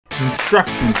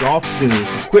instruction, golf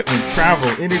news, equipment, travel,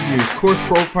 interviews, course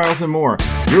profiles, and more.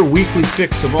 Your weekly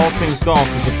fix of all things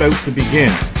golf is about to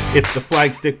begin. It's the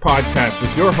Flagstick Podcast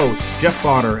with your hosts, Jeff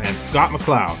Botter and Scott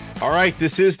McLeod. All right,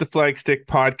 this is the Flagstick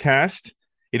Podcast.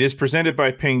 It is presented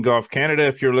by Ping Golf Canada.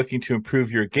 If you're looking to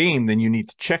improve your game, then you need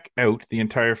to check out the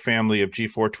entire family of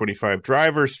G425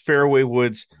 drivers, fairway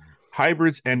woods,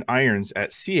 hybrids, and irons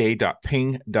at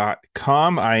ca.ping.com.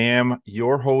 I am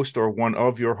your host, or one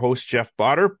of your hosts, Jeff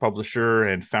Botter, publisher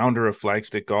and founder of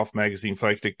Flagstick Golf Magazine,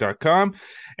 flagstick.com.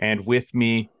 And with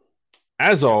me,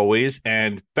 as always,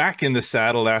 and back in the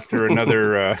saddle after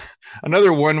another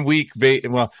 1 week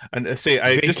vacation.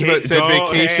 Just about said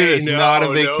vacation. It's not a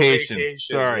vacation. No vacation.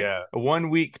 Sorry, yeah. A 1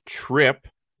 week trip.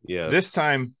 Yes. This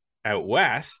time out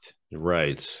west.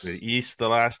 Right. The east the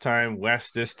last time,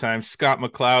 west this time. Scott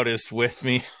McLeod is with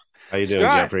me. How you doing,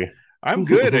 Scott, Jeffrey? I'm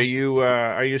good.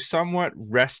 Are you somewhat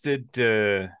rested,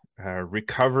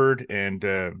 recovered, and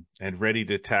ready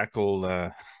to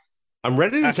tackle? I'm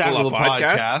ready to tackle the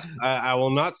podcast. I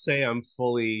will not say I'm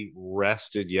fully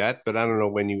rested yet, but I don't know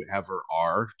when you ever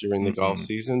are during the golf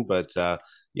season. But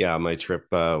my trip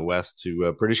west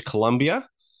to British Columbia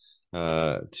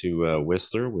to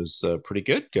Whistler was pretty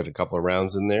good. Got a couple of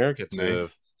rounds in there. Get to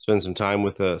spend some time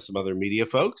with some other media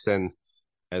folks, and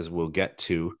as we'll get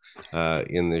to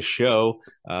in this show,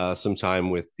 some time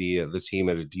with the team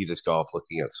at Adidas Golf,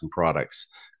 looking at some products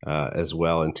as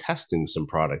well, and testing some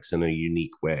products in a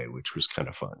unique way, which was kind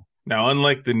of fun. Now,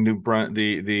 unlike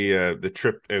the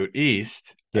trip out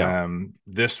east,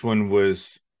 this one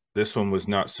was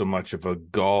not so much of a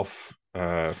golf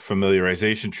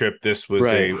familiarization trip. This was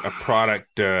a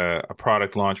product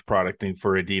launch thing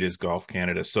for Adidas Golf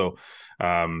Canada. So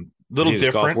little Adidas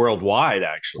different golf worldwide,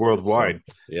 actually. Worldwide.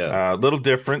 So, a little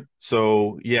different.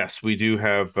 So yes, we do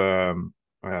have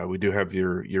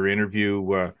your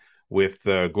interview with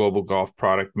Global Golf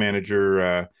Product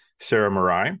Manager Sarah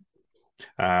Marai.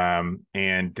 And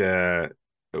we're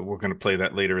going to play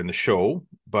that later in the show,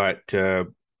 but got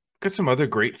some other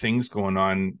great things going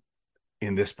on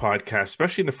in this podcast,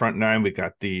 especially in the front nine. We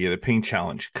got the Ping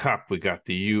Challenge Cup. We got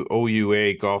the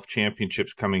OUA Golf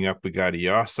Championships coming up. We got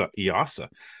EOSA.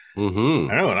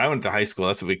 Mm-hmm. I know when I went to high school,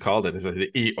 that's what we called it. It's like the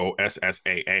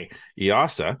EOSSAA.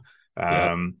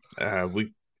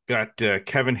 We got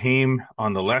Kevin Haime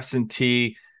on the lesson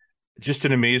tee. Just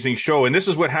an amazing show. And this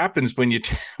is what happens when you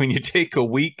take a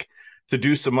week to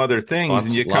do some other things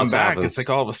and you come back. Happens. It's like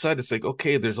all of a sudden, it's like,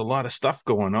 okay, there's a lot of stuff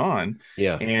going on,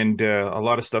 and a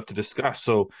lot of stuff to discuss.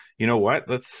 So you know what?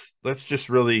 Let's just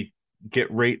really get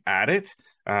right at it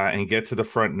and get to the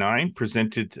front nine,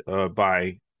 presented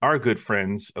by our good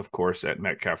friends, of course, at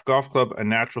Metcalfe Golf Club. A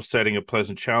natural setting, a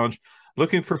pleasant challenge.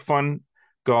 Looking for fun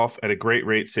golf at a great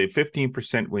rate. Save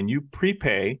 15% when you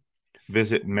prepay.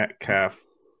 Visit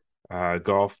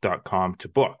metcalfegolf.com to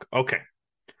book. Okay.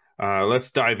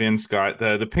 Let's dive in, Scott.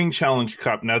 The Ping Challenge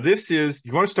Cup. Now, this is...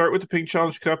 You want to start with the Ping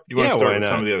Challenge Cup? Do you want to start with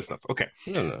some of the other stuff? Okay.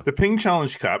 No. The Ping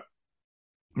Challenge Cup.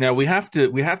 Now, we have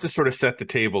to sort of set the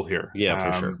table here.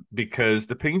 Yeah, for sure. Because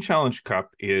the Ping Challenge Cup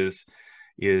is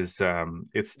it's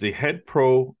the head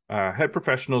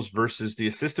professionals versus the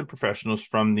assistant professionals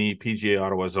from the PGA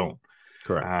Ottawa zone.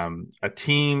 Correct.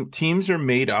 Teams are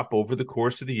made up over the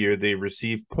course of the year. They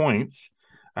receive points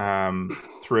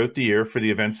throughout the year for the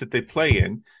events that they play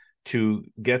in to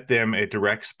get them a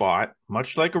direct spot,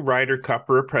 much like a Ryder Cup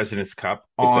or a President's Cup,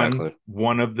 on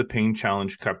one of the Ping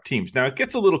Challenge Cup teams. Now, it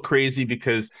gets a little crazy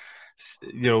because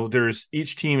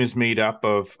each team is made up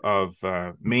of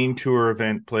main tour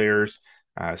event players,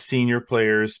 senior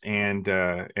players, and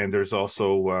there's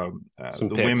also some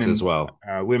the picks women as well.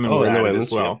 Women were added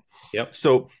as well. Yep.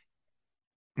 So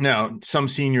now some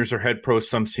seniors are head pros,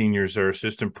 some seniors are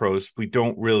assistant pros. We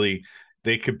don't really.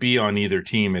 They could be on either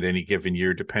team at any given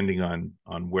year, depending on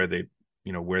where they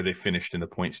finished in the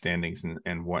point standings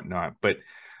and whatnot. But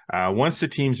once the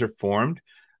teams are formed,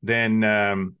 then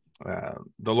the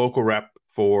local rep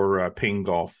for Ping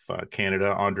Golf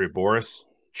Canada, Andre Boris,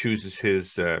 chooses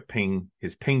his ping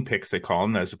picks, they call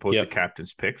them, as opposed to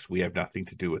captain's picks. We have nothing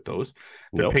to do with those.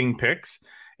 The ping picks,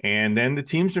 and then the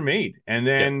teams are made, and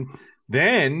then.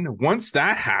 Then once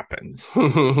that happens,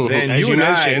 then you and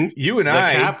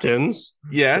I, captains,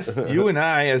 yes, you and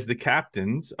I, as the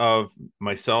captains of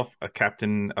myself, a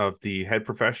captain of the head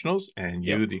professionals, and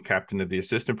you, the captain of the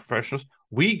assistant professionals,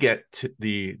 we get to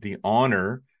the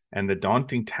honor and the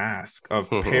daunting task of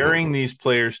pairing these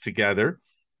players together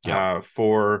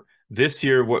for this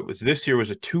year. This year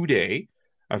was a 2-day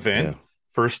event. Yeah.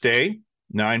 First day,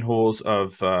 9 holes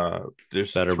of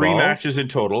there's better 3 ball. Matches in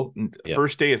total.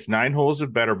 First day, it's 9 holes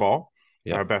of better ball,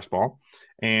 best ball,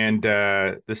 and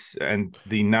the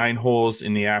 9 holes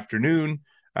in the afternoon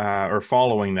or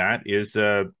following that is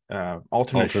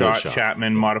alternate shot,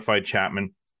 Chapman, Yeah. modified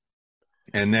Chapman,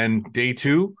 and then day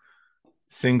 2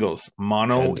 singles,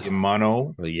 mono And, in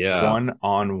mono, yeah.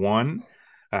 1-on-1,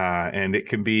 and it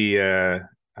can be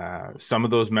some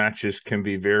of those matches can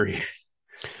be very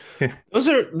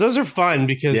Those are fun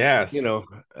because, yes,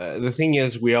 the thing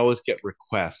is we always get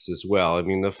requests as well. I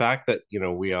mean, the fact that,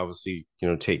 we obviously,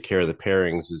 take care of the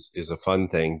pairings is a fun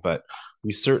thing, but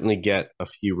we certainly get a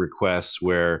few requests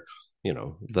where,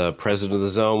 the president of the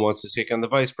zone wants to take on the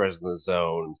vice president of the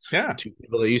zone. yeah. Two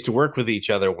people that used to work with each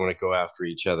other want to go after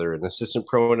each other. An assistant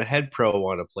pro and a head pro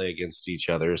want to play against each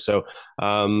other. So,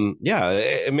 yeah,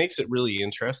 it makes it really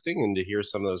interesting, and to hear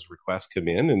some of those requests come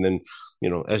in, and then,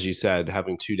 as you said,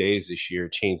 having 2 days this year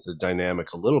changed the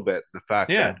dynamic a little bit. The fact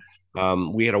Yeah.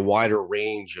 that we had a wider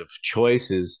range of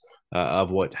choices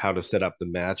of how to set up the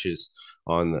matches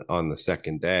on the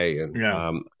second day, and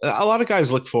Yeah. a lot of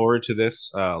guys look forward to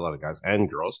this. A lot of guys and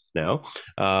girls now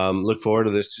look forward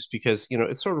to this just because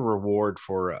it's sort of reward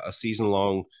for a season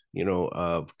long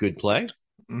of good play.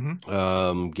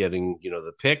 Getting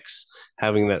the picks,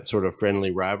 having that sort of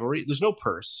friendly rivalry. There's no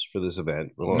purse for this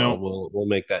event. No. We'll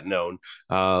make that known.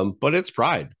 But it's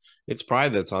pride. It's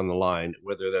pride that's on the line,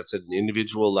 whether that's at an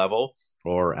individual level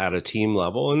or at a team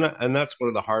level, and that's one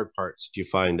of the hard parts that you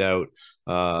find out.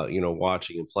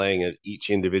 Watching and playing at each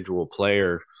individual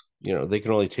player. They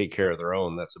can only take care of their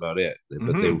own. That's about it.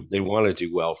 But they want to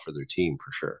do well for their team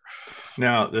for sure.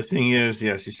 Now the thing is,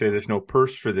 yes, you say there's no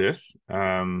purse for this.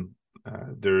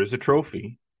 There is a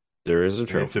trophy. There is a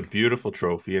trophy. It's a beautiful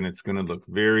trophy, and it's going to look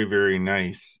very, very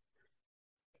nice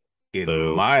in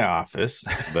Boo. my office.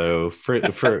 Boo. For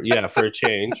a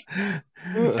change.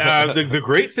 The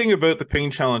great thing about the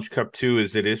Ping Challenge Cup too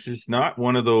is that this is not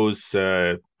one of those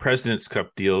President's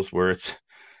Cup deals where it's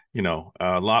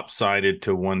lopsided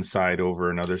to one side over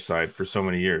another side for so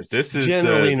many years. This is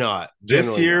generally not.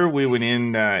 This year we went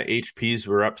in HPs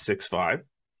were up 6-5.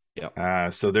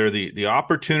 Yeah. So there the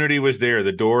opportunity was there.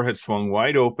 The door had swung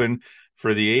wide open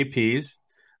for the APs.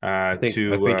 I think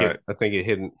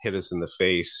it hit us in the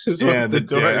face. Yeah,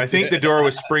 I think the door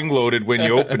was spring loaded when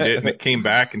you opened it, and it came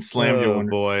back and slammed you. Oh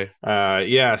boy!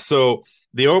 Yeah. So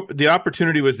the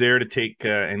opportunity was there to take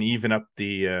and even up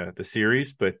the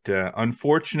series, but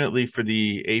unfortunately for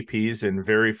the APs, and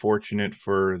very fortunate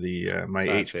for the my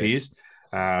HPs,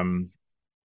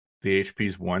 the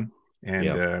HPs won,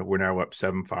 and we're now up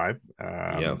 7-5,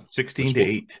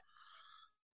 16-8.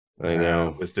 I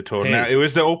know was the total. Hey. Now it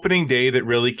was the opening day that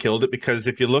really killed it, because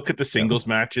if you look at the singles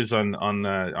matches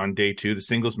on day 2, the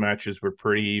singles matches were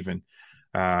pretty even.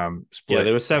 Split. Yeah,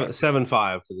 there was 7-5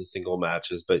 for the single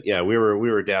matches, but yeah, we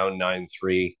were down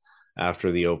 9-3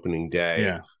 after the opening day.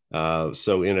 Yeah.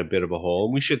 So in a bit of a hole.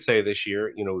 And we should say this year,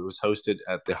 it was hosted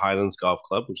at the Hylands Golf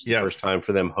Club, which is the first time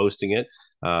for them hosting it.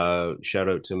 Shout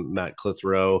out to Matt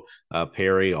Clitheroe,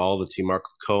 Perry, all the team, Mark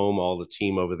Lacombe, all the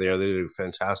team over there. They did a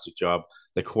fantastic job.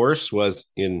 The course was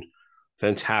in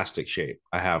fantastic shape,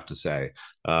 I have to say.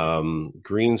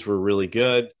 Greens were really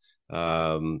good.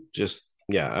 I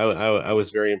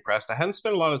was very impressed. I hadn't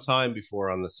spent a lot of time before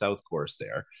on the South course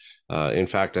there. In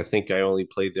fact, I think I only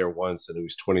played there once, and it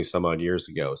was 20 some odd years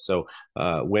ago. So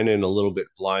went in a little bit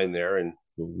blind there, and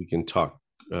we can talk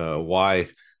why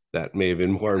that may have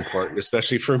been more important,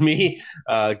 especially for me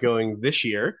going this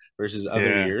year versus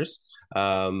other years.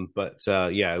 But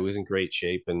it was in great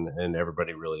shape, and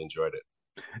everybody really enjoyed it.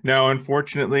 Now,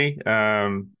 unfortunately,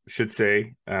 should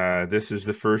say this is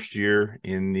the first year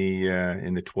in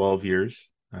the 12 years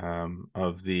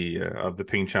of the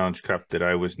Ping Challenge Cup that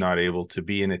I was not able to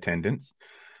be in attendance.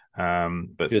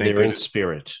 But they were in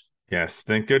spirit. Yes,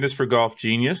 thank goodness for Golf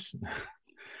Genius.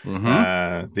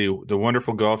 The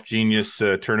wonderful Golf Genius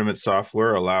tournament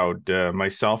software allowed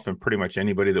myself and pretty much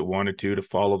anybody that wanted to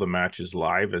follow the matches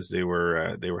live as they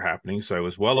were happening. So I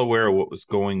was well aware of what was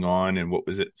going on and what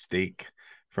was at stake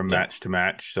from match to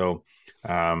match. So,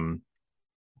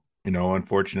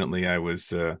 unfortunately, I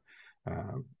was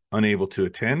unable to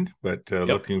attend, but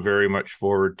looking very much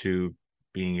forward to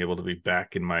being able to be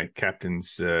back in my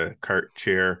captain's cart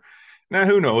chair. Now,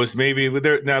 who knows? Maybe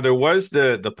there was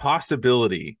the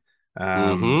possibility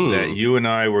that you and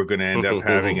I were going to end up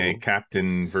having a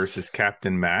captain versus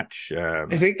captain match.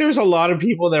 I think there's a lot of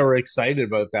people that were excited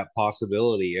about that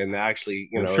possibility, and actually,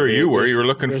 I'm sure you were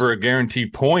looking for a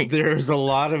guaranteed point. There's a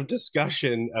lot of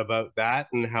discussion about that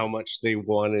and how much they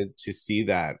wanted to see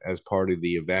that as part of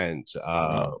the event.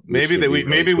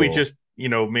 Maybe we just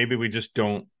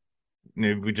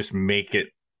make it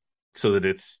so that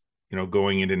it's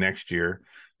going into next year.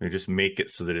 They just make it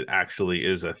so that it actually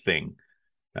is a thing.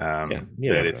 You that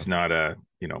never it's know. not a,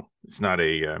 it's not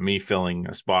a me filling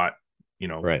a spot,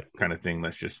 Right. kind of thing.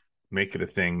 Let's just make it a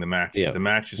thing. Yeah. The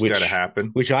match has got to Which happen.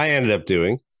 which I ended up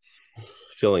doing,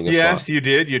 filling a spot. Yes, you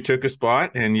did. You took a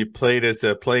spot and you played as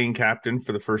a playing captain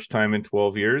for the first time in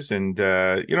 12 years. And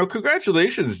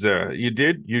congratulations. You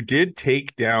did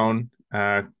take down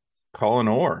Colin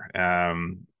Orr.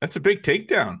 That's a big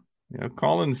takedown.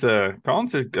 Colin's a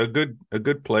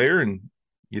good player, and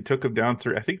you took him down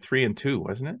I think 3-2,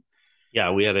 wasn't it?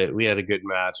 Yeah, we had a good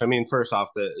match. I mean, first off,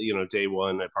 day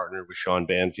one, I partnered with Sean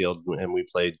Banfield, and we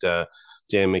played Dan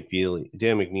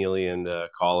McNeely, and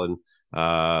Colin.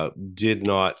 Did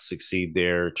not succeed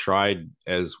there. Tried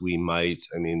as we might.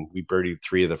 I mean, we birdied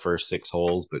 3 of the first 6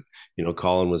 holes, but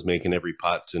Colin was making every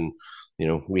putt, and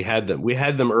we had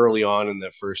them early on in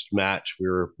the first match. We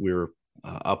were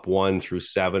up 1 through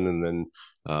 7, and then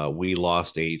we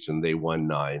lost 8 and they won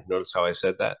 9. Notice how I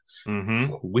said that?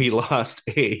 Mm-hmm. We lost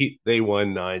 8, they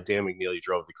won 9. Dan McNeely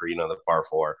drove the green on the par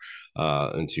 4,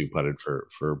 and 2 putted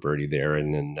for a birdie there.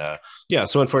 And then,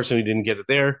 so unfortunately, we didn't get it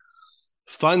there.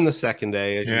 Fun the second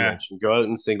day, as you Yeah. mentioned, go out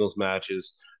in singles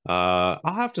matches. I'll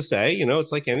have to say,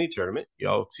 it's like any tournament.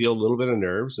 You'll feel a little bit of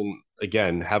nerves. And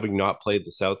again, having not played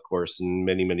the South Course in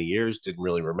many, many years, didn't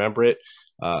really remember it.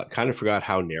 Kind of forgot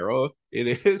how narrow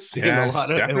it is in a Yeah, lot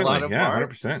definitely. of Yeah,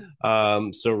 parts.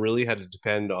 100%. So really had to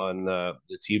depend on the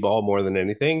tee ball more than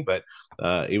anything. But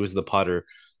it was the putter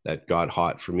that got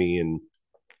hot for me, and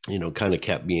kind of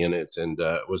kept me in it, and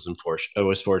I was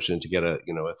fortunate to get a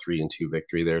 3-2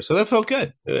 victory there. So that felt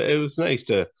good. It was nice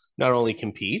to not only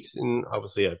compete, and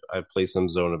obviously I play some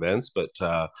zone events, but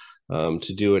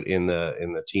to do it in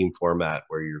the team format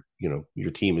where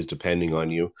your team is depending on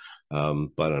you.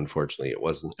 But unfortunately, it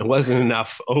wasn't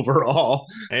enough overall.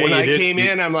 Hey, When you I did. came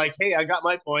in, I'm like, hey, I got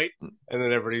my point, and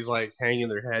then everybody's like hanging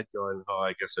their head, going, oh,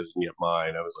 I guess I didn't get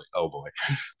mine. I was like, oh boy.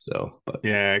 So, but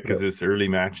Yeah, because it's early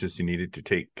matches. You needed to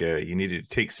take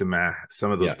some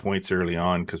of those yeah. points early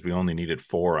on because we only needed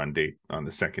 4 on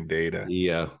the second day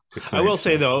Yeah, to I will clinch.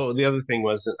 say So. though, the other thing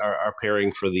was our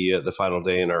pairing for the final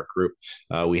day in our group.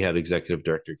 We had Executive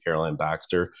Director Caroline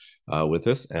Baxter with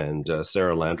us, and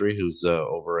Sarah Landry, who's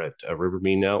over at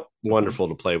Rivermead now. Mhm. Wonderful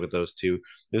to play with those two.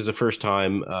 It was the first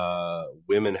time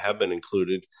women have been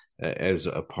included as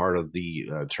a part of the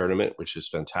tournament, which is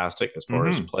fantastic as far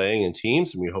as Mhm. playing in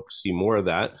teams, and we hope to see more of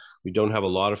that. We don't have a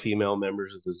lot of female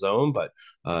members of the zone, but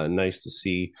nice to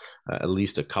see at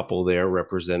least a couple there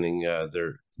representing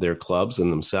their clubs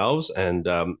and themselves, and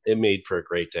it made for a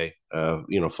great day.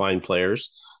 Fine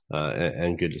players,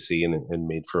 and good to see, and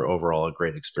made for overall a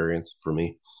great experience for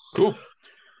me. Cool.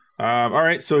 All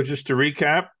right. So just to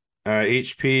recap,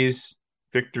 HP's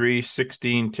victory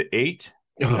 16-8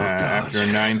 Oh after gosh,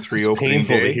 a 9-3 it's opening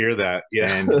painful to day, hear that.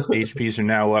 Yeah, and HPs are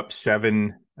now up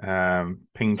 7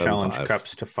 Ping Challenge 7-5.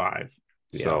 Cups to 5.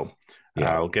 Yeah, So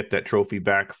yeah. I'll get that trophy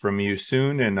back from you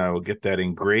soon, and I will get that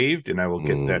engraved, and I will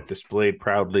get Mm. that displayed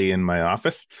proudly in my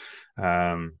office.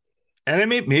 And then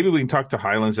maybe we can talk to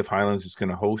Hylands if Hylands is going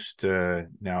to host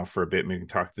now for a bit. Maybe we can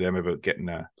talk to them about getting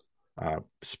a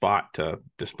spot to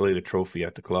display the trophy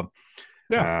at the club,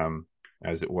 Yeah, um,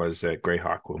 as it was at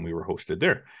Greyhawk when we were hosted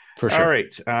there. for All sure.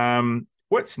 right.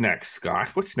 What's next, Scott?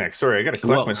 What's next? Sorry, I got to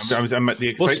collect Well, my. I'm at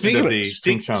the well. excitement Speaking of of the Ping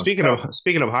speak, Challenge speaking Cup. of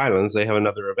speaking of Highlands, they have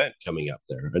another event coming up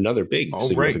there. Another big Oh,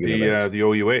 right, significant event. the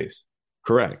OUAs.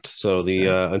 Correct. So the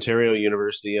Yeah. Ontario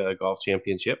University Golf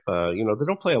Championship, they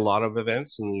don't play a lot of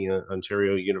events in the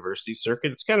Ontario University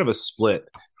circuit. It's kind of a split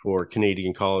for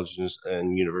Canadian colleges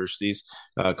and universities.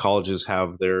 Colleges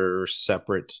have their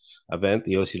separate event,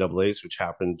 the OCAA's, which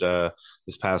happened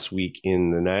this past week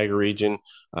in the Niagara region.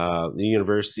 The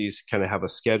universities kind of have a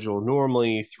schedule,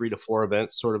 normally 3 to 4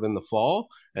 events sort of in the fall.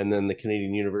 And then the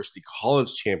Canadian University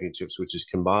College Championships, which is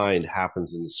combined,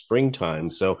 happens in the springtime.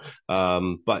 So,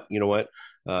 but you know what?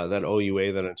 That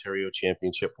OUA, that Ontario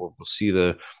Championship, we'll see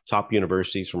the top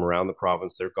universities from around the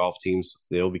province, their golf teams.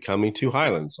 They'll be coming to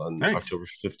Highlands on Nice. October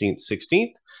 15th,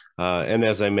 16th. And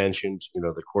as I mentioned,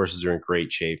 the courses are in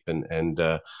great shape, and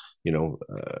the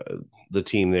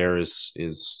team there is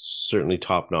certainly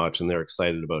top notch, and they're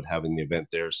excited about having the event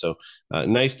there. So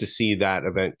nice to see that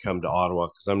event come to Ottawa,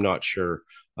 because I'm not sure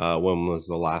when was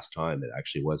the last time it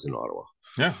actually was in Ottawa.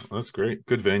 Yeah, that's great.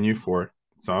 Good venue for it.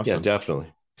 It's Yeah, awesome.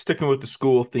 definitely. Sticking with the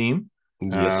school theme,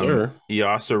 Yes, sir.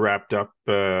 EASA wrapped up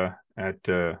at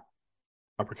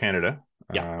Upper Canada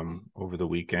Yeah. over the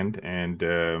weekend,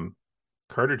 and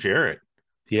Carter Jarrett,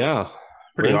 Yeah.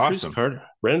 pretty awesome.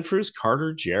 Renfrew's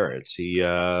Carter Jarrett. He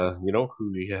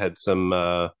who he had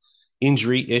some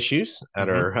injury issues at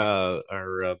Mm-hmm.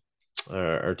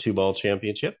 our 2-ball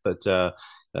championship, but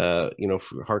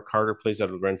Carter plays out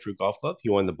of the Renfrew Golf Club. He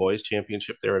won the boys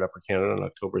championship there at Upper Canada on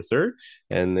October 3rd.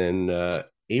 And then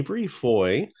Avery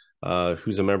Foy,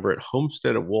 who's a member at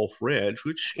Homestead at Wolf Ridge,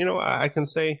 which, I can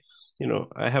say,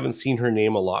 I haven't seen her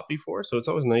name a lot before. So it's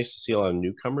always nice to see a lot of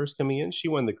newcomers coming in. She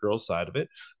won the girls' side of it.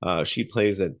 She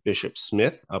plays at Bishop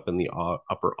Smith up in the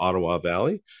upper Ottawa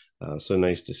Valley. So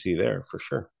nice to see there for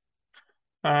sure.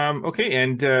 Okay,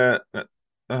 and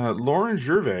Lauren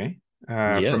Gervais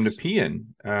from Yes. Nepean,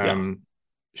 Yeah.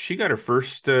 she got her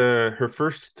first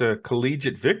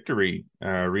collegiate victory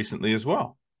recently as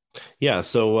well. Yeah.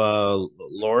 So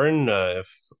Lauren, if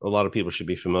a lot of people should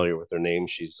be familiar with her name,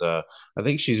 I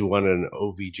think she's won an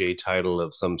OVJ title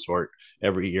of some sort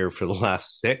every year for the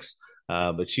last six.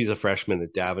 But she's a freshman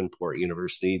at Davenport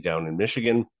University down in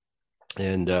Michigan.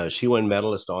 And she won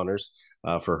medalist honors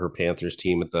for her Panthers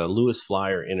team at the Lewis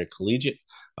Flyer Intercollegiate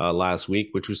last week,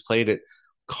 which was played at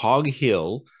Cog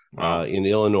Hill in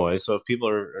Illinois. So if people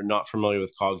are not familiar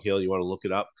with Cog Hill, you want to look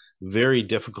it up. Very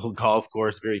difficult golf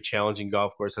course, very challenging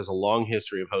golf course, has a long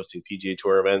history of hosting PGA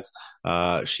Tour events.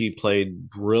 She played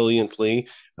brilliantly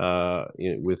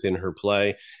within her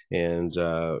play, and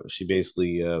she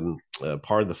basically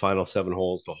parred the final 7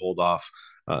 holes to hold off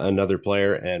another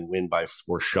player and win by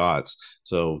 4 shots.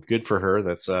 So good for her.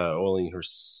 That's only her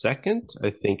second, I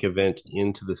think, event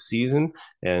into the season.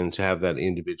 And to have that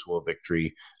individual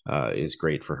victory is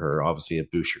great for her. Obviously,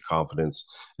 it boosts your confidence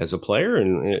as a player.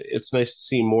 And it's nice to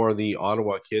see more of the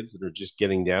Ottawa kids that are just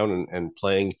getting down and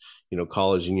playing,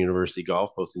 college and university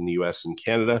golf, both in the US and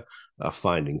Canada,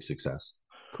 finding success.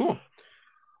 Cool.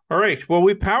 All right. Well,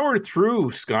 we powered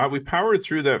through, Scott. We powered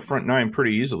through that front 9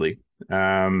 pretty easily.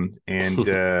 And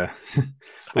I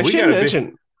should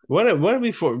mention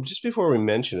before we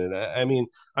mention it, I mean,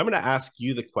 I'm going to ask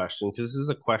you the question because this is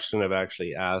a question I've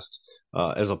actually asked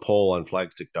as a poll on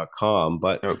flagstick.com.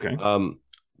 But okay.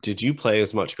 Did you play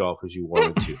as much golf as you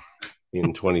wanted to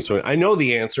in 2020? I know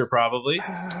the answer probably,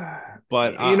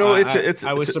 but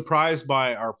I was surprised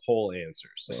by our poll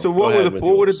answers. So what did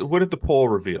the poll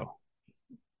reveal?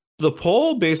 The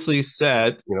poll basically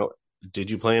said,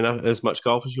 did you play as much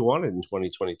golf as you wanted in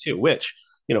 2022? Which,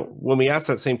 when we asked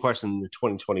that same question in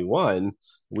 2021,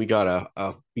 we got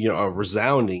a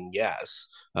resounding yes.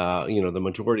 The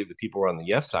majority of the people were on the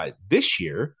yes side. This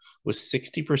year was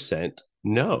 60%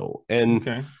 no. And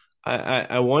okay.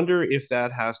 I wonder if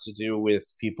that has to do with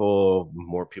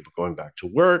more people going back to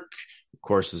work,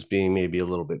 courses being maybe a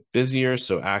little bit busier,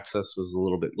 so access was a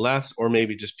little bit less, or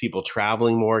maybe just people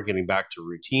traveling more, getting back to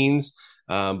routines.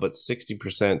 But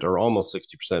 60% or almost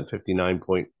 60%,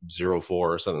 59.04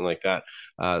 or something like that,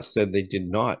 said they did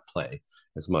not play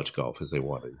as much golf as they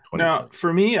wanted. Now,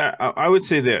 for me, I would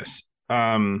say this.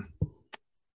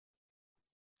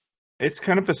 It's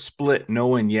kind of a split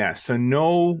no and yes. So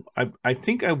no, I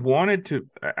think I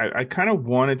kind of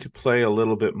wanted to play a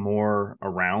little bit more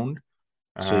around.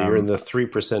 So you're in the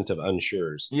 3% of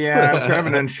unsures. Yeah, I'm kind of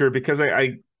an unsure because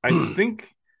I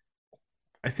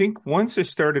think once I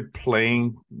started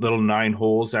playing little 9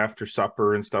 holes after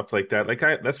supper and stuff like that,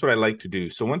 that's what I like to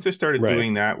do. So once I started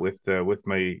doing that with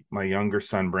my younger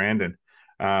son Brandon,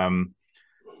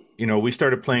 we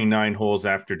started playing 9 holes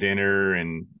after dinner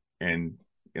and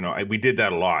we did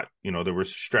that a lot. There were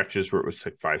stretches where it was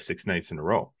like 5-6 nights in a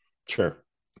row. Sure.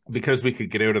 Because we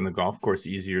could get out on the golf course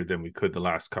easier than we could the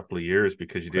last couple of years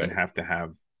because you didn't have to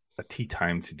have a tee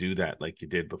time to do that like you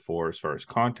did before as far as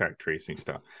contact tracing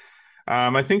stuff.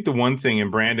 I think the one thing,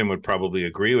 and Brandon would probably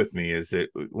agree with me, is that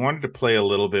we wanted to play a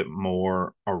little bit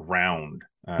more around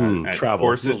at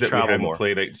courses that we hadn't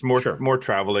played. It's more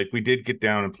travel. Like we did get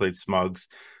down and played Smuggler's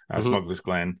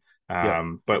Glen.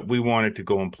 But we wanted to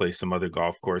go and play some other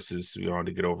golf courses. We wanted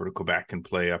to get over to Quebec and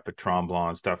play up at Tremblant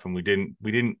and stuff. And we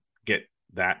didn't get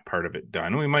that part of it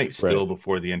done. We might still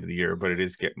before the end of the year, but it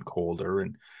is getting colder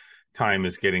and time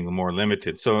is getting more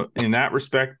limited. So in that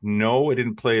respect, no, I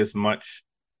didn't play as much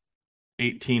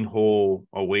 18-hole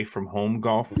away from home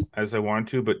golf as I wanted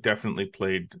to, but definitely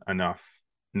played enough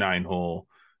 9-hole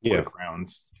quick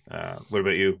rounds. What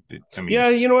about you?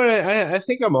 You know what? I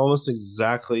think I'm almost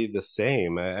exactly the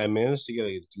same. I managed to get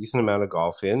a decent amount of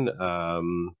golf in.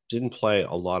 Didn't play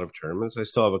a lot of tournaments. I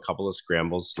still have a couple of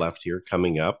scrambles left here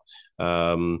coming up.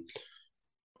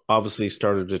 Obviously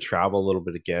started to travel a little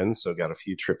bit again, so got a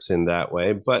few trips in that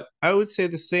way. But I would say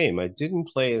the same. I didn't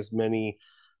play as many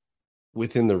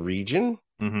within the region.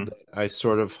 I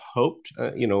sort of hoped,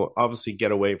 obviously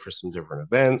get away for some different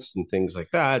events and things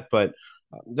like that, but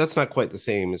that's not quite the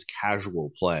same as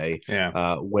casual play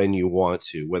when you want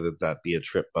to, whether that be a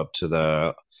trip up to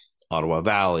the Ottawa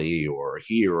Valley or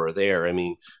here or there. I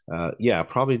mean, yeah,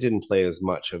 probably didn't play as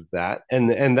much of that, and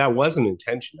that was an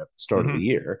intention at the start of the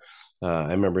year.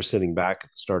 I remember sitting back at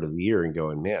the start of the year and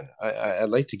going, "Man, I'd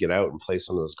like to get out and play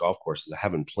some of those golf courses I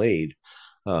haven't played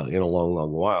in a long,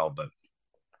 long while." But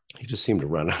he just seemed to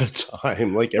run out of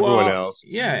time, like everyone Well, else.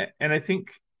 yeah, and I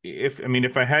think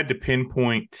if I had to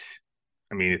pinpoint,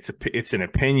 I mean, it's an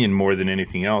opinion more than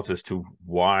anything else as to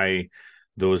why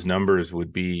those numbers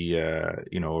would be,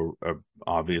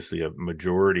 obviously a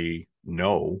majority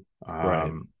no.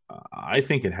 Right. I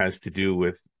think it has to do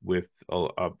with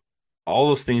all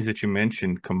those things that you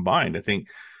mentioned combined. I think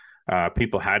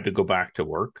people had to go back to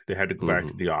work. They had to go back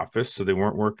to Mm-hmm. the office, so they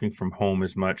weren't working from home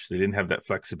as much. They didn't have that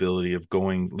flexibility of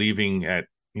leaving at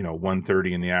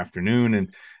 1:30 in the afternoon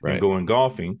and Right. going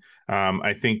golfing.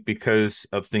 I think because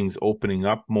of things opening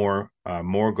up more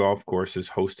golf courses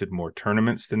hosted more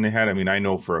tournaments than they had. I mean, I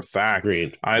know for a fact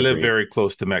Agreed. I live Agreed. very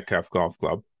close to Metcalf Golf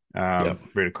Club, Yep.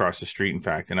 right across the street, in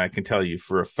fact, and I can tell you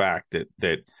for a fact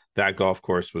that golf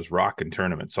course was rocking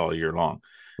tournaments all year long.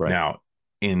 Right. Now,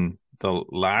 in the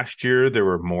last year, there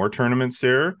were more tournaments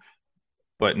there,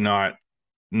 but not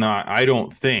I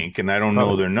don't think, and I don't know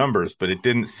Probably. their numbers, but it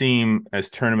didn't seem as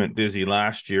tournament busy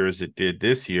last year as it did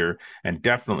this year, and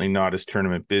definitely not as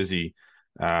tournament busy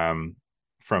from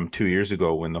 2 years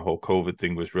ago when the whole COVID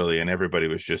thing was really, and everybody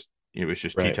was just it was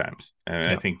just tee Right. times. And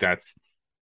I Yep. think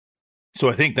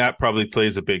I think that probably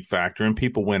plays a big factor, and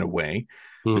people went away.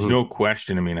 There's Mm-hmm. no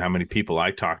question. I mean, how many people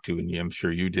I talked to, and I'm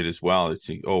sure you did as well. It's,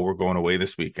 oh, we're going away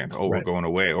this weekend. Oh, we're Right. going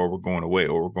away. Oh, we're going away.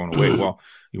 Oh, we're going away. Well,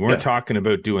 you weren't Yeah. talking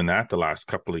about doing that the last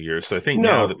couple of years. So I think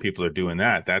now that No. people are doing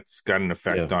that, that's got an Yeah.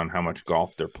 effect on how much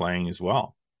golf they're playing as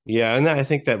well. Yeah, and I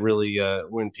think that really,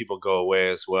 when people go away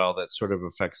as well, that sort of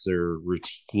affects their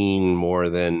routine more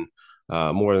than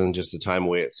just the time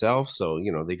away itself. So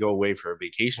they go away for a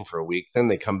vacation for a week, then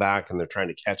they come back and they're trying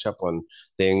to catch up on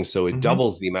things. So it Mm-hmm.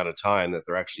 doubles the amount of time that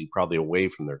they're actually probably away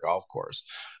from their golf course.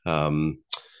 Um,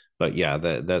 but yeah,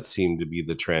 that seemed to be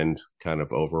the trend kind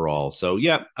of overall. So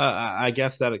yeah, I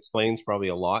guess that explains probably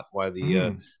a lot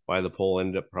Mm-hmm. why the poll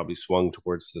ended up probably swung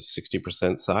towards the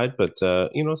 60% side. But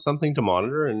something to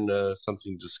monitor and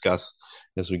something to discuss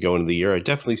as we go into the year. I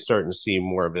definitely starting to see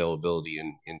more availability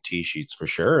in tee sheets for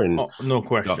sure, and Oh, no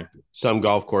question. some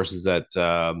golf courses that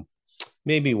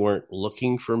maybe weren't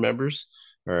looking for members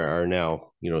are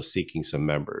now seeking some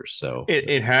members. So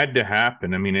It had to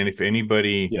happen. I mean, and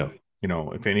yeah.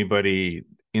 if anybody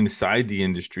inside the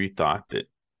industry thought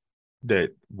that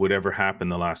whatever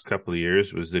happened the last couple of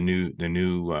years was the new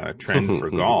trend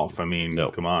for golf. I mean, No.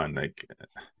 come on, like,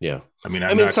 Yeah. I mean,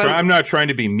 I mean, I'm not trying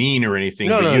to be mean or anything,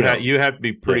 no, but no, no. you have to be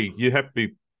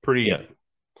Yeah. pretty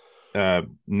Yeah.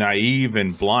 naive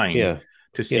and blind Yeah.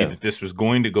 to see Yeah. that this was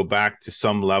going to go back to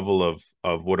some level of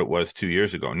what it was 2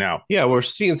 years ago. Now, Yeah. We're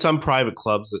seeing some private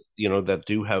clubs that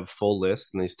do have full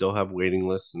lists and they still have waiting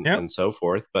lists yeah, and so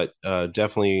forth. But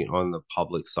definitely on the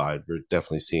public side, we're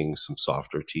definitely seeing some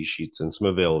softer tee sheets and some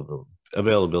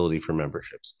availability for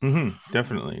memberships.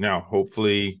 definitely. Now,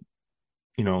 hopefully,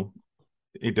 you know,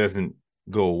 it doesn't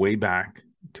go way back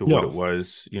to what it No.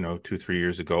 was, 2, 3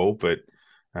 years ago, but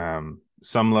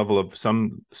some level of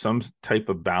some type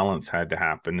of balance had to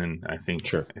happen, and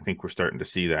Sure. I think we're starting to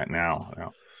see that now.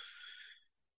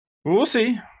 Well, we'll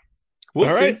see. We'll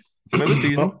All right. see. It's another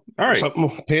season. Well, All right. something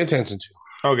to pay attention to.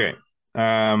 Okay.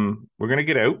 We're gonna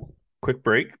get out. Quick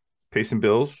break. Pay some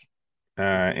bills.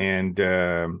 And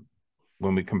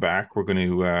when we come back, we're going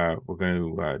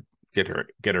to get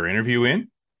our interview in.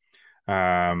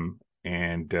 And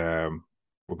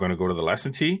we're going to go to the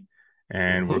lesson tee,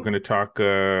 and Mm-hmm. we're going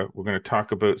to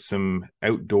talk about some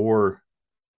outdoor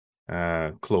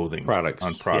clothing on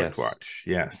Products. Product Yes. Watch.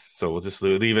 Yes. So we'll just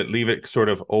leave it sort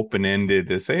of open ended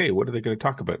to say, hey, what are they going to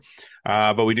talk about?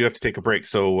 But we do have to take a break.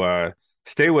 So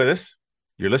stay with us.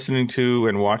 You're listening to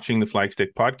and watching the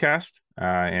Flagstick podcast,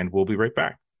 and we'll be right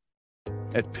back.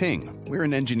 At Ping, we're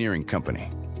an engineering company.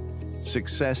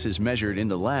 Success is measured in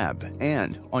the lab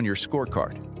and on your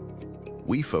scorecard.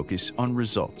 We focus on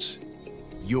results.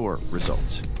 Your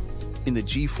results. In the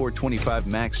G425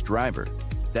 Max driver,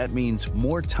 that means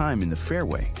more time in the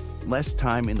fairway, less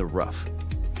time in the rough.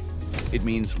 It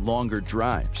means longer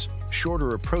drives,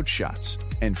 shorter approach shots,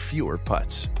 and fewer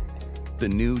putts. The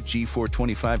new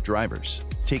G425 drivers,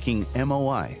 taking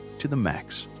MOI to the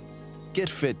max. Get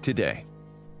fit today.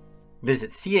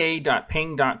 Visit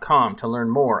ca.ping.com to learn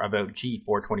more about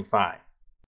G425.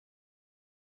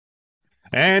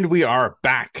 And we are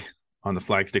back on the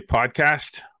Flagstick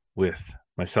podcast with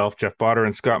myself, Jeff Botter,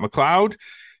 and Scott McLeod.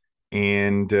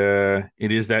 And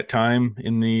it is that time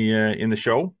in the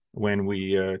show when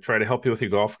we try to help you with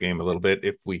your golf game a little bit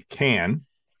if we can.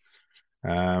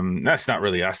 That's not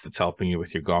really us that's helping you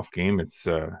with your golf game.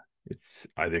 It's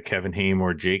either Kevin Haime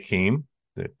or Jake Haime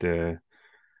that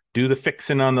do the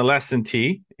fixing on the lesson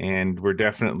tee, and we're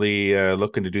definitely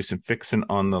looking to do some fixing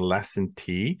on the lesson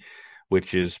tee,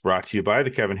 which is brought to you by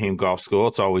the Kevin Haime Golf School.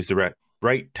 It's always the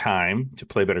right time to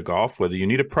play better golf, whether you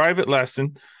need a private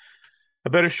lesson, a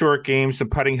better short game, some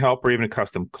putting help, or even a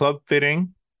custom club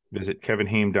fitting. Visit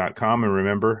kevinhaime.com, and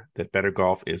remember that better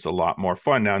golf is a lot more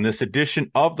fun. Now, in this edition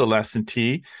of the Lesson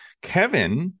Tee,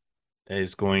 Kevin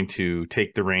is going to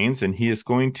take the reins, and he is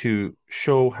going to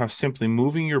show how simply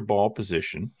moving your ball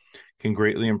position can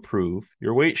greatly improve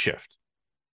your weight shift.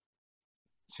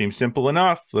 Seems simple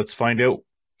enough. Let's find out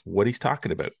what he's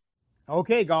talking about.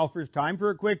 Okay, golfers, time for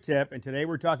a quick tip, and today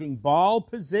we're talking ball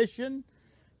position.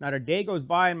 Not a day goes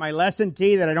by in my lesson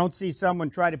tee that I don't see someone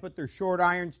try to put their short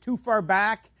irons too far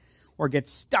back or get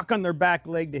stuck on their back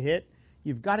leg to hit.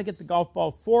 You've got to get the golf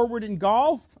ball forward in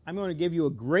golf. I'm going to give you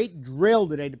a great drill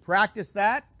today to practice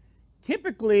that.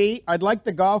 Typically, I'd like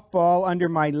the golf ball under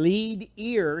my lead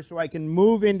ear so I can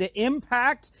move into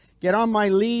impact, get on my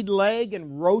lead leg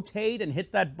and rotate and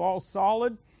hit that ball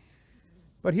solid.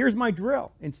 But here's my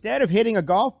drill. Instead of hitting a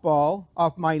golf ball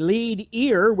off my lead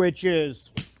ear, which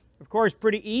is, of course,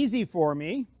 pretty easy for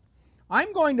me,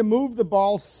 I'm going to move the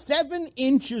ball 7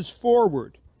 inches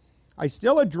forward. I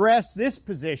still address this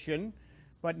position,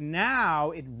 but now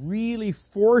it really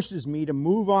forces me to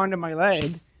move onto my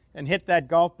leg and hit that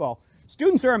golf ball.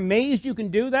 Students are amazed you can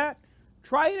do that.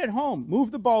 Try it at home.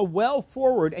 Move the ball well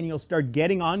forward and you'll start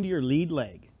getting onto your lead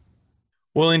leg.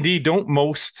 Well, indeed, don't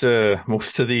most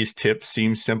of these tips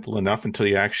seem simple enough until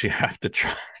you actually have to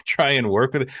try and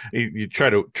work with it. You try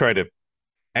to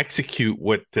execute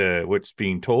what's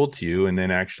being told to you, and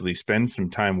then actually spend some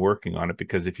time working on it.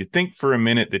 Because if you think for a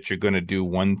minute that you're going to do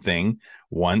one thing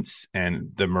once,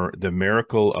 and the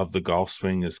miracle of the golf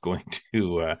swing is going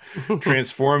to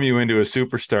transform you into a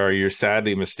superstar, you're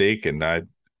sadly mistaken.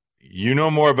 You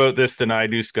know more about this than I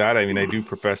do, Scott. I mean, I do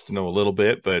profess to know a little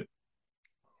bit, but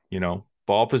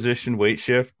ball position, weight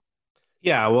shift.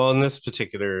 Yeah, well, in this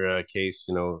particular case,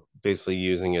 basically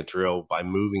using a drill by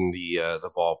moving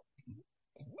the ball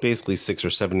basically 6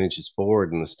 or 7 inches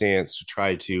forward in the stance to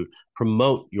try to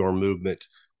promote your movement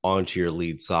onto your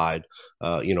lead side.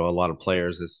 A lot of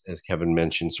players, as Kevin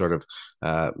mentioned, sort of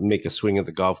make a swing at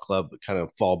the golf club, but kind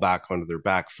of fall back onto their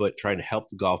back foot, trying to help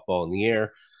the golf ball in the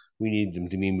air. We need them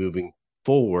to be moving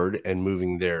forward and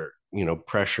moving their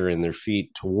pressure in their feet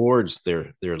towards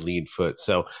their lead foot.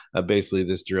 So basically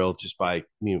this drill, just by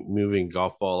moving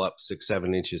golf ball up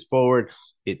 6-7 inches forward,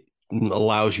 it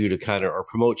allows you to kind of, or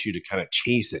promotes you to kind of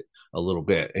chase it a little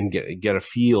bit and get a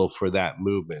feel for that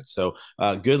movement. So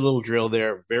good little drill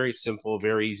there. Very simple,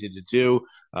 very easy to do,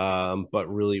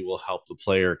 but really will help the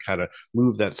player kind of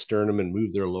move that sternum and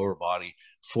move their lower body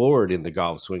forward in the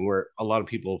golf swing, where a lot of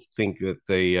people think that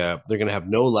they're going to have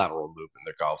no lateral movement in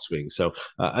their golf swing. So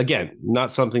again,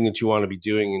 not something that you want to be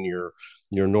doing in your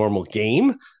normal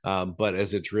game, but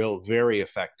as a drill, very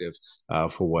effective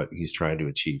for what he's trying to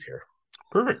achieve here.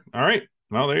 Perfect. All right.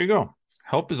 Well, there you go.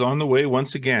 Help is on the way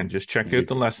once again. Just check out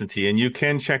the Lesson Tee, and you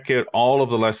can check out all of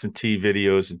the Lesson Tee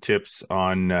videos and tips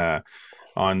on the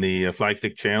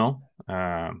Flagstick channel,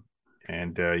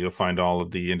 and you'll find all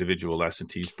of the individual Lesson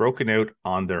Tees broken out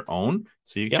on their own.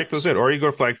 So you can check those out, or you go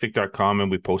to flagstick.com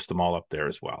and we post them all up there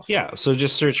as well. So. Yeah. So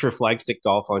just search for Flagstick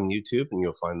Golf on YouTube and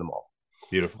you'll find them all.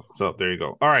 Beautiful. So there you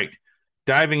go. All right.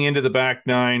 Diving into the back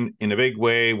nine in a big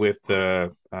way with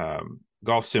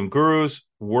Golf Sim Gurus.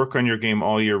 Work on your game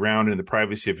all year round in the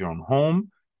privacy of your own home.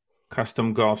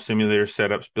 Custom golf simulator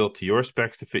setups built to your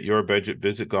specs to fit your budget.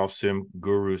 Visit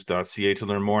golfsimgurus.ca to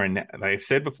learn more. And like I've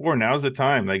said before, now's the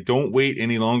time. Like, don't wait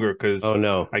any longer, because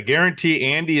I guarantee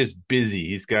Andy is busy.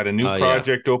 He's got a new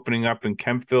project opening up in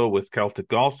Kemptville with Celtic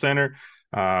Golf Center,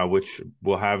 which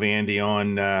we'll have Andy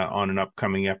on an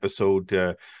upcoming episode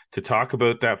to talk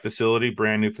about that facility,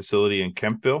 brand new facility in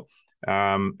Kemptville.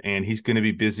 And he's going to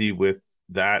be busy with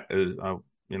that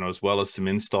as well as some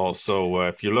installs. So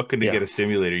if you're looking to get a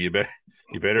simulator, you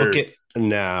better look it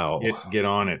now. Get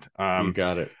on it. You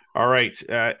got it. All right.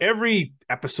 Every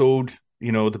episode,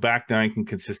 the back nine can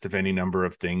consist of any number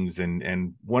of things,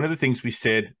 and one of the things we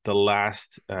said the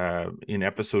last in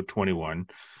episode 21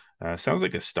 sounds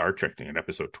like a Star Trek thing in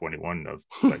episode 21 of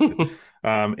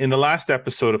Flagstick. In the last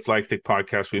episode of Flagstick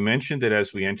Podcast, we mentioned that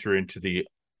as we enter into the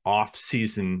off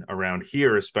season around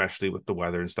here, especially with the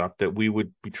weather and stuff, that we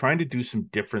would be trying to do some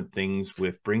different things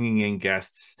with bringing in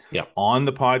guests on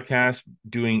the podcast,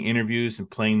 doing interviews and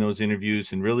playing those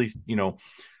interviews, and really,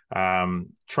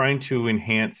 trying to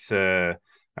enhance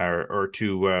or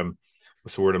to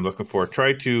what's the word I'm looking for?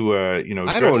 Try to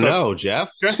I don't know,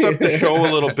 Jeff. Dress up the show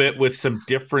a little bit with some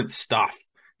different stuff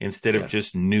instead of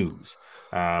just news.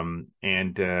 And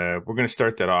we're going to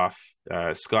start that off.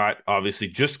 Scott obviously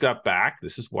just got back.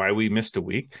 This is why we missed a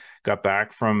week. Got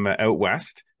back from out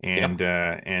west and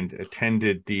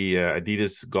attended the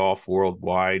Adidas Golf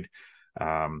Worldwide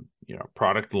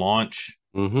product launch,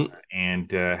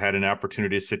 and had an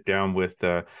opportunity to sit down with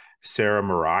Sarah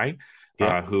Marai,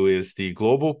 who is the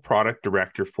global product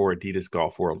director for Adidas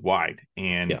Golf Worldwide,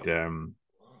 and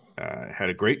had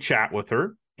a great chat with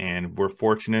her. And we're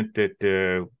fortunate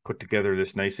that put together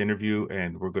this nice interview,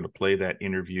 and we're going to play that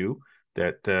interview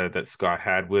that Scott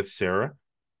had with Sarah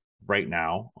right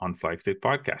now on Flagstick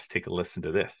Podcast. Take a listen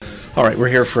to this. All right, we're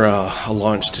here for a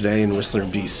launch today in Whistler,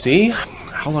 BC.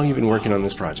 How long have you been working on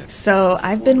this project? So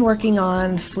I've been working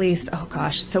on Fleece,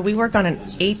 so we work on an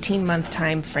 18-month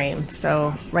time frame.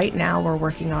 So right now we're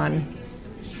working on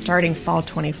starting fall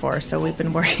 24. So we've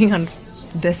been working on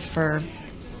this for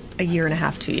a year and a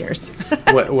half, 2 years.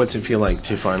 What's it feel like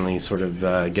to finally sort of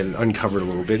get it uncovered a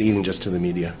little bit, even just to the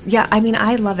media? Yeah, I mean,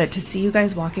 I love it to see you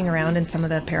guys walking around in some of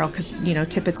the apparel, because,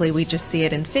 typically we just see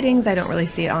it in fittings. I don't really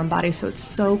see it on body, so it's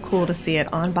so cool to see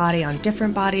it on body, on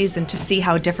different bodies, and to see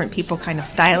how different people kind of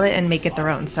style it and make it their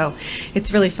own. So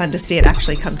it's really fun to see it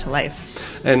actually come to life.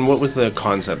 And what was the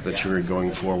concept that you were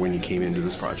going for when you came into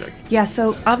this project? Yeah,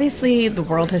 so obviously the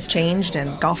world has changed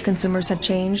and golf consumers have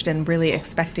changed, and really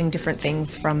expecting different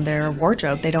things from their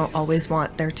wardrobe. They don't always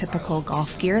want their typical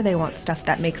golf gear. They want stuff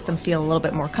that makes them feel a little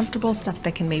bit more comfortable, stuff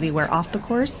they can maybe wear off the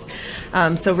course.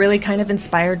 So really kind of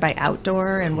inspired by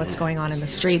outdoor and what's going on in the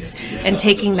streets, and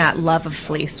taking that love of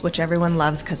fleece, which everyone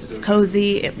loves because it's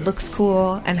cozy, it looks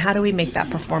cool, and how do we make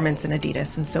that performance in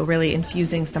Adidas? And so really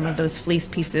infusing some of those fleece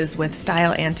pieces with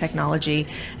style and technology,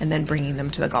 and then bringing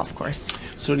them to the golf course.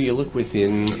 So do you look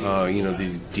within the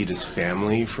Adidas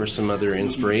family for some other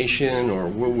inspiration, or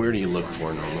where do you look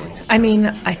for normally? I mean,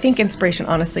 I think inspiration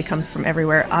honestly comes from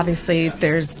everywhere. Obviously,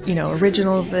 there's,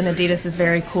 originals in Adidas is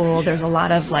very cool. There's a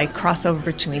lot of crossover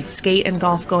between skate and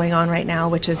golf going on right now,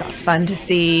 which is fun to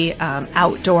see.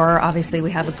 Outdoor, obviously,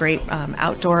 we have a great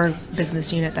outdoor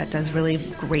business unit that does really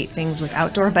great things with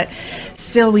outdoor, but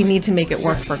still we need to make it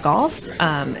work for golf.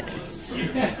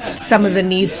 Some of the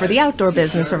needs for the outdoor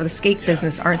business or the skate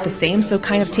business aren't the same, so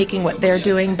kind of taking what they're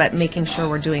doing but making sure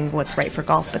we're doing what's right for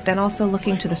golf, but then also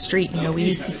looking to the street. We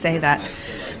used to say that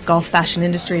golf fashion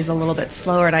industry is a little bit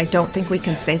slower, and I don't think we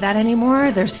can say that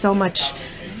anymore. There's so much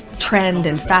trend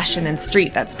and fashion and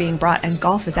street that's being brought, and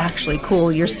golf is actually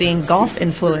cool. You're seeing golf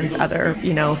influence other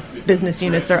business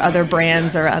units or other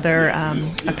brands or other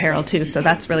apparel too, so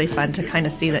that's really fun to kind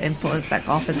of see the influence that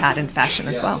golf has had in fashion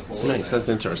as well. Nice, that's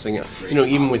interesting.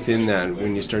 Even within that,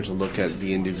 when you start to look at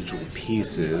the individual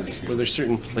pieces, were there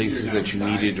certain places that you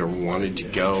needed or wanted to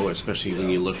go, especially when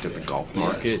you looked at the golf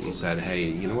market and said, hey,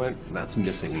 you know what, that's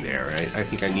missing there, I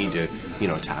think I need to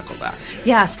tackle that?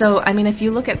 Yeah, so I mean, if you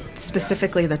look at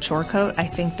specifically the chore coat, I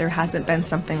think there hasn't been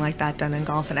something like that done in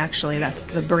golf, and actually that's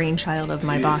the brainchild of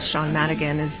my boss, Sean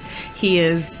Madigan. He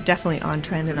is definitely on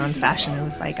trend and on fashion. It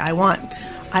was like, I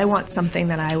want something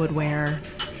that I would wear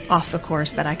off the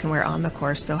course that I can wear on the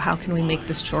course. So how can we make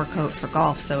this chore coat for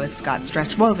golf? So it's got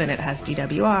stretch woven, it has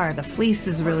DWR, the fleece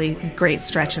is really great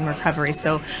stretch and recovery.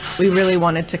 So we really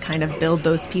wanted to kind of build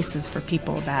those pieces for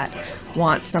people that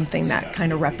want something that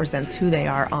kind of represents who they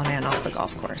are on and off the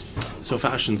golf course. So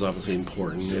fashion's obviously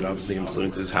important. It obviously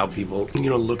influences how people,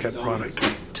 look at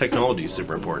product. Technology is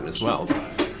super important as well.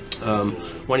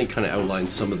 Why don't you kind of outline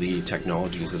some of the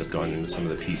technologies that have gone into some of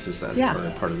the pieces that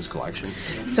are part of this collection?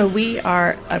 So we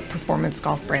are a performance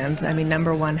golf brand. I mean,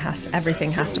 number one,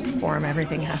 everything has to perform.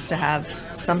 Everything has to have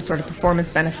some sort of performance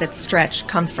benefits, stretch,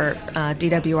 comfort,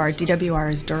 DWR.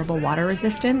 DWR is durable water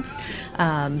resistance.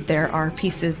 There are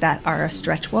pieces that are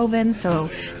stretch woven, so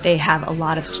they have a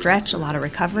lot of stretch, a lot of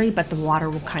recovery, but the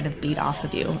water will kind of beat off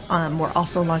of you. We're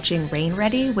also launching Rain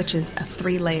Ready, which is a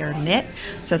 3-layer knit.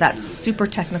 So that's super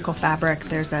technical fabric.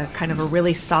 There's a kind of a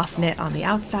really soft knit on the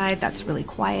outside that's really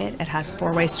quiet. It has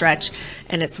 4-way stretch,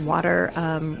 and it's water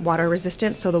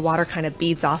resistant, so the water kind of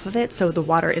beads off of it, so the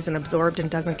water isn't absorbed and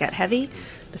doesn't get heavy.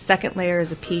 The second layer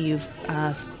is a PU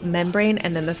membrane,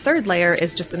 and then the third layer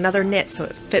is just another knit, so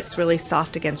it fits really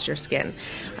soft against your skin.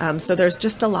 So there's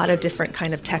just a lot of different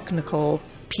kind of technical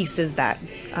pieces that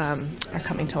are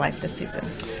coming to life this season.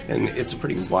 And it's a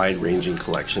pretty wide-ranging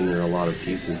collection. There are a lot of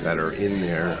pieces that are in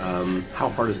there. How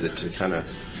hard is it to kind of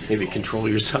maybe control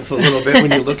yourself a little bit.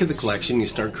 When you look at the collection, you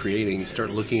start creating, you start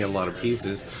looking at a lot of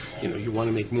pieces, you want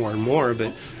to make more and more,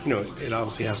 but, it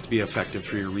obviously has to be effective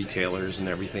for your retailers and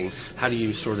everything. How do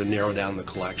you sort of narrow down the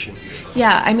collection?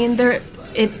 Yeah, I mean,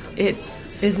 it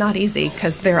is not easy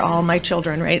because they're all my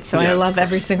children, right? So yes, I love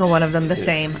every single one of them the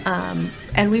same.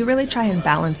 And we really try and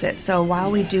balance it. So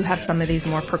while we do have some of these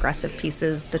more progressive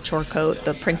pieces, the chore coat,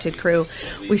 the printed crew,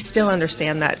 we still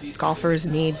understand that golfers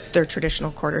need their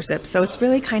traditional quarter zips. So it's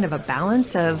really kind of a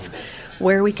balance of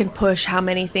where we can push, how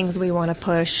many things we want to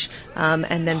push,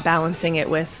 and then balancing it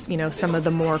with, some of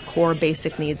the more core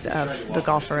basic needs of the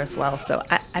golfer as well. So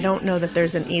I don't know that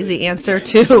there's an easy answer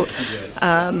to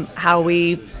how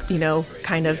we,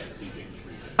 kind of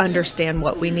understand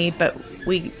what we need, but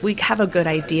we have a good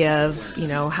idea of,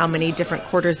 how many different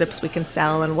quarter zips we can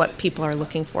sell and what people are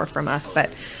looking for from us.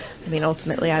 But I mean,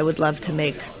 ultimately, I would love to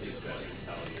make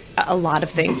a lot of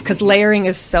things because layering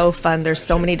is so fun. There's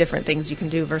so many different things you can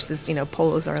do versus,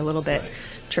 polos are a little bit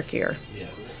trickier.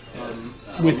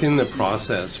 Within the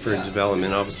process for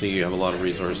development, obviously you have a lot of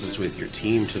resources with your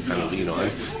team to kind of lean on.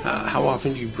 How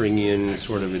often do you bring in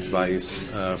sort of advice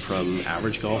from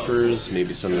average golfers,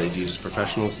 maybe some of the adidas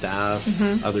professional staff,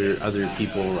 other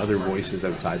people, other voices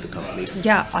outside the company?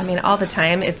 Yeah, I mean, all the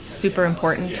time. It's super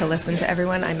important to listen to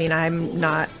everyone. I mean, I'm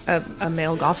not a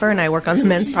male golfer and I work on the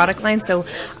men's product line, so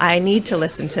I need to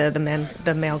listen to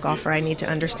the male golfer. I need to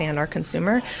understand our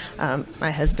consumer.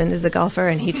 My husband is a golfer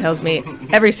and he tells me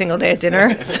every single day at dinner.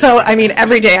 So, I mean,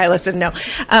 every day I listen. No,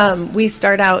 we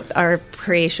start out our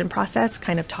creation process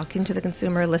kind of talking to the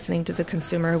consumer, listening to the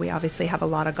consumer. We obviously have a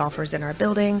lot of golfers in our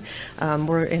building.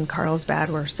 We're in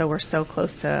Carlsbad. We're so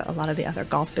close to a lot of the other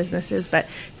golf businesses, but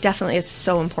definitely it's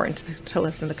so important to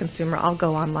listen to the consumer. I'll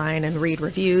go online and read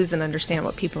reviews and understand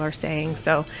what people are saying.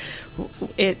 So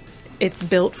it's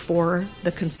built for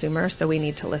the consumer, so we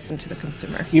need to listen to the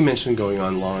consumer. You mentioned going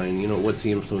online. What's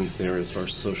the influence there as far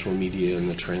as social media and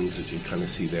the trends that you kind of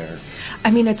see there? I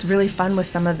mean, it's really fun with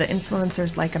some of the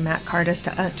influencers like a Matt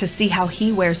Cardis to see how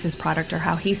he wears his product or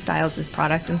how he styles his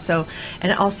product. And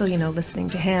also, listening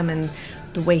to him and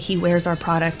the way he wears our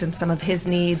product and some of his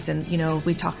needs. And,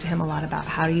 we talk to him a lot about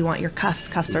how do you want your cuffs.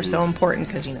 Cuffs are so important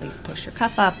because, you push your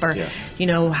cuff up or,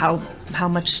 how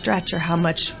much stretch or how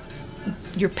much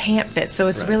your pant fit. So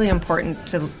it's really important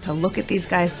to look at these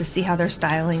guys to see how they're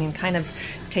styling and kind of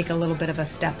take a little bit of a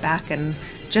step back and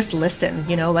just listen,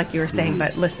 like you were saying,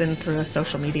 but listen through a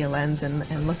social media lens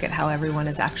and look at how everyone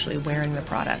is actually wearing the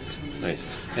product. Nice.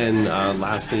 And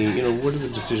lastly, what are the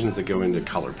decisions that go into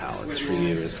color palettes for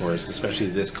you as far as especially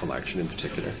this collection in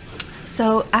particular?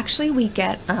 So actually we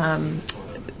get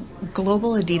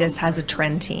Global Adidas has a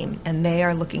trend team, and they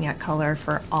are looking at color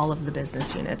for all of the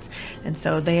business units. And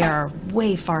so they are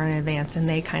way far in advance, and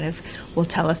they kind of will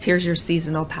tell us, here's your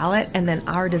seasonal palette. And then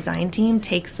our design team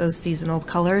takes those seasonal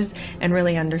colors and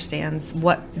really understands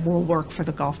what will work for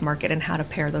the golf market and how to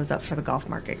pair those up for the golf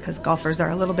market. Because golfers are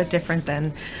a little bit different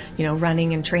than,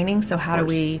 running and training. So how do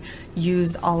we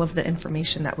use all of the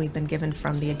information that we've been given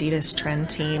from the Adidas trend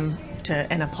team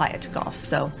and apply it to golf?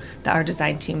 So our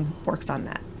design team works on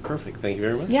that. Perfect. Thank you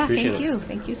very much. Yeah, thank you.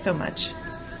 Thank you so much.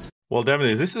 Well,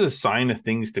 definitely, this is a sign of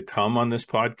things to come on this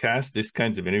podcast. This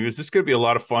kinds of interviews. This is going to be a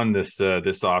lot of fun this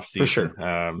off season. For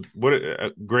sure. What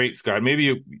a great, Scott.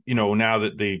 Maybe now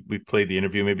that we've played the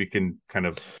interview, maybe you can kind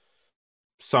of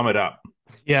sum it up.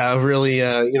 Yeah, really.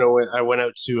 I went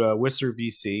out to Whistler,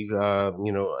 BC.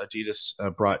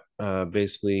 Adidas brought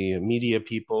basically media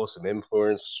people, some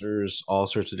influencers, all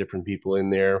sorts of different people in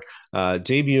there,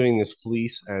 debuting this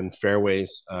Fleece and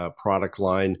Fairways product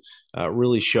line,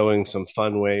 really showing some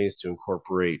fun ways to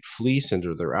incorporate fleece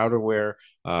into their outerwear,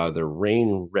 their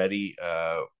rain-ready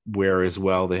wear as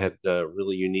well. They had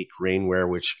really unique rainwear,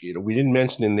 which we didn't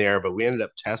mention in there, but we ended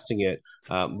up testing it.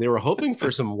 They were hoping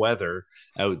for some weather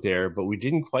out there, but we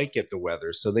didn't quite get the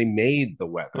weather, so they made the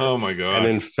weather. Oh my god! And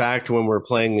in fact, when we're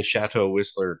playing the Chateau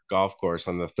Whistler golf course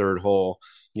on the third hole,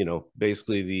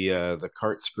 basically the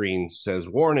cart screen says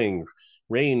warning,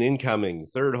 rain incoming,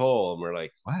 third hole. And we're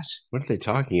like, what are they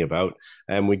talking about?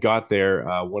 And we got there.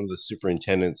 One of the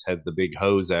superintendents had the big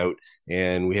hose out,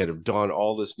 and we had to don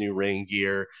all this new rain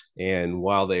gear. And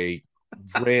while they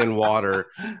ran water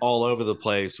all over the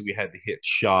place, we had to hit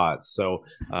shots. So,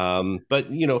 but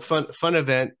fun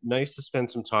event. Nice to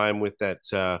spend some time with that.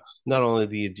 Not only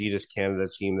the Adidas Canada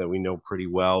team that we know pretty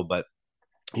well, but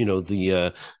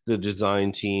the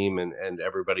design team and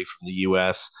everybody from the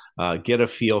US, get a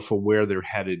feel for where they're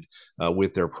headed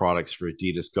with their products for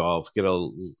Adidas Golf, get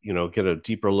a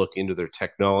deeper look into their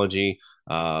technology,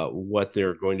 what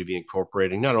they're going to be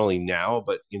incorporating not only now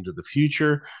but into the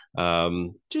future.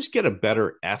 Just get a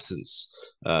better essence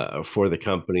for the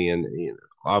company, and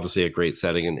obviously a great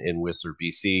setting in Whistler,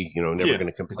 BC. Never going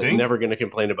to complain. Never going to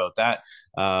complain about that.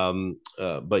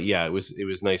 But yeah, it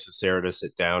was nice of Sarah to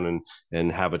sit down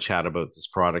and have a chat about this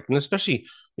product, and especially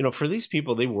for these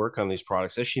people, they work on these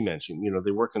products, as she mentioned.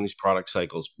 They work on these product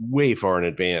cycles way far in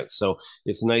advance, so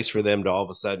it's nice for them to all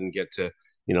of a sudden get to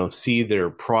see their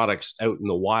products out in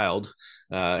the wild.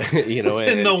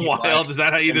 In the wild, is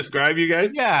that how you describe you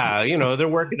guys? Yeah, they're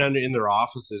working in their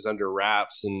offices under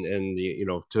wraps, and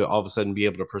to all of a sudden be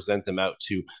able to present them out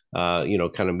to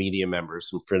kind of media members,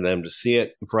 and for them to see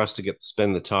it, and for us to get to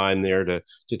spend the time there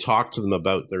to talk to them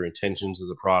about their intentions of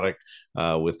the product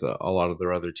with a lot of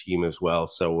their other team as well.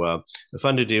 So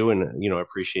fun to do, and I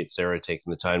appreciate Sarah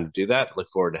taking the time to do that. Look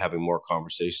forward to having more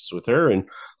conversations with her, and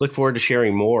look forward to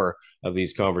sharing more of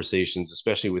these conversations,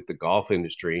 especially with the golf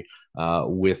industry,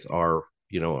 with our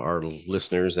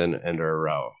listeners and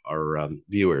our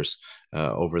viewers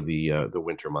over the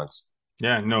winter months.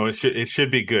 Yeah, no, it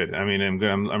should be good. I mean,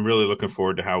 I'm really looking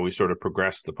forward to how we sort of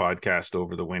progress the podcast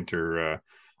over the winter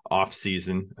off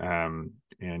season,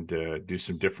 and do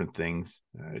some different things.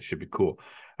 It should be cool.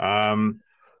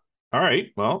 All right.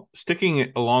 Well,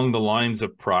 sticking along the lines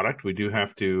of product, we do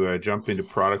have to jump into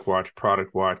Product Watch.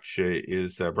 Product Watch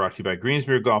is brought to you by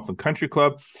Greensmere Golf and Country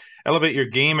Club. Elevate your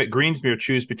game at Greensmere.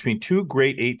 Choose between two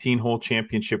great 18-hole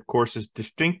championship courses,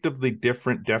 distinctively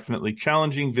different, definitely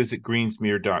challenging. Visit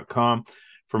greensmere.com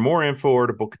for more info or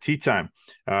to book a tee time.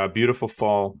 Beautiful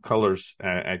fall colors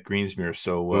at Greensmere,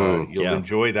 so you'll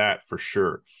enjoy that for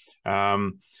sure.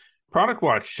 Product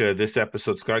Watch this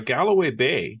episode, Scott. Galway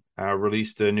Bay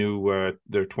released a new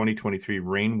their 2023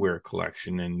 rainwear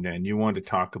collection, and you wanted to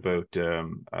talk about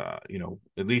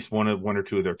at least one or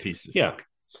two of their pieces.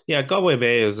 Yeah, Galway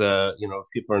Bay is if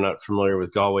people are not familiar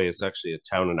with Galway, it's actually a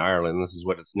town in Ireland. This is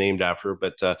what it's named after,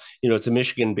 but it's a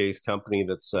Michigan-based company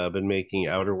that's been making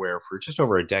outerwear for just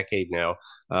over a decade now.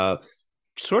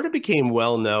 Sort of became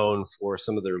well known for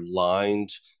some of their lined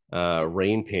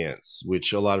rain pants,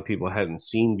 which a lot of people hadn't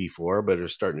seen before, but are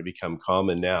starting to become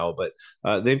common now. But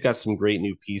they've got some great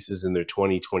new pieces in their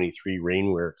 2023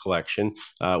 rainwear collection.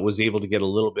 Was able to get a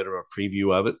little bit of a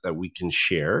preview of it that we can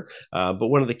share. But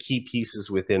one of the key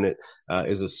pieces within it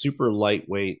is a super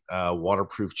lightweight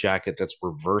waterproof jacket that's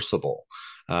reversible,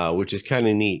 which is kind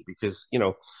of neat because,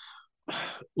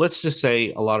 let's just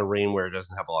say a lot of rainwear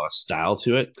doesn't have a lot of style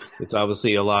to it. It's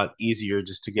obviously a lot easier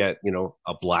just to get,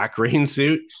 a black rain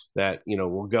suit that,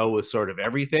 will go with sort of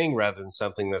everything rather than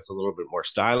something that's a little bit more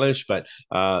stylish. But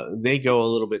they go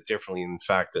a little bit differently in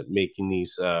fact at making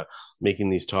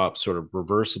these tops sort of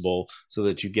reversible so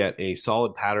that you get a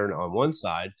solid pattern on one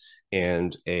side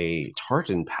and a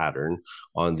tartan pattern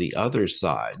on the other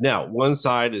side. Now, one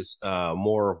side is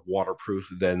more waterproof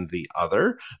than the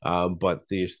other, but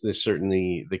there's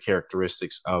certainly the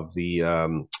characteristics of the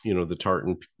the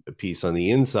tartan piece on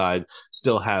the inside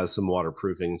still has some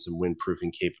waterproofing, some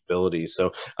windproofing capabilities.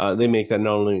 So they make that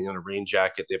not only on a rain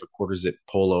jacket, they have a quarter zip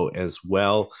polo as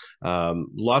well.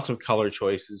 Lots of color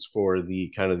choices for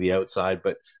the kind of the outside,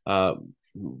 but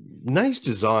nice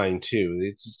design too.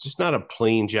 It's just not a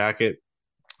plain jacket.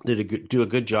 They do a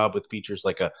good job with features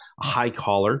like a high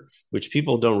collar, which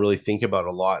people don't really think about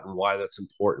a lot and why that's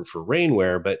important for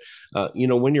rainwear. But,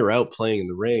 when you're out playing in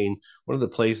the rain, one of the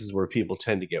places where people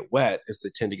tend to get wet is they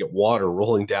tend to get water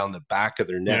rolling down the back of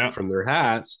their neck from their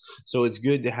hats. So it's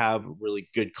good to have really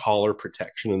good collar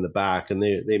protection in the back, and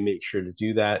they make sure to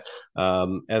do that.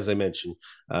 As I mentioned,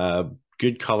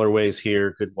 good colorways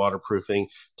here, good waterproofing,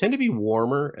 tend to be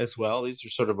warmer as well. These are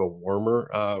sort of a warmer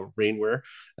rainwear.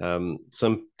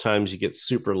 Sometimes you get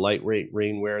super lightweight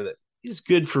rainwear that is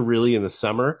good for really in the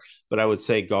summer, but I would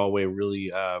say Galway really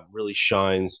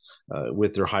shines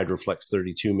with their Hydroflex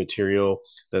 32 material.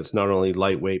 That's not only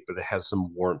lightweight, but it has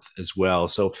some warmth as well.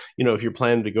 So, if you're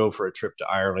planning to go for a trip to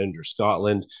Ireland or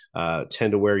Scotland,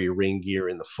 tend to wear your rain gear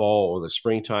in the fall or the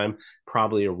springtime,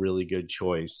 probably a really good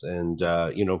choice. And,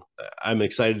 I'm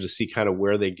excited to see kind of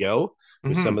where they go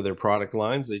with some of their product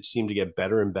lines. They seem to get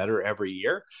better and better every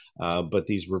year, but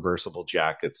these reversible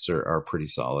jackets are pretty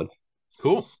solid.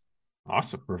 Cool.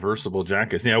 Awesome. Reversible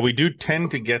jackets. Yeah, we do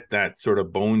tend to get that sort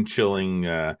of bone chilling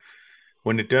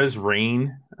when it does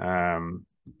rain.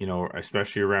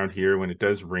 especially around here when it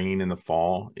does rain in the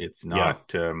fall, it's not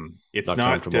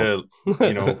comfortable.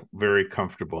 very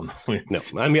comfortable. No,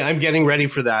 I mean, I'm getting ready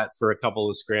for that for a couple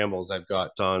of scrambles. I've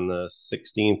got on the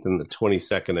 16th and the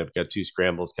 22nd. I've got 2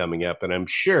 scrambles coming up, and I'm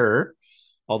sure,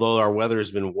 although our weather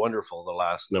has been wonderful the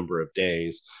last number of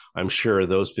days, I'm sure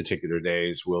those particular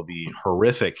days will be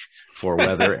horrific for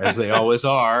weather, as they always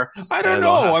are. I don't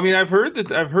know. I mean, I've heard the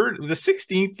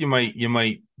 16th you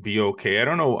might be okay. I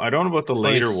don't know about the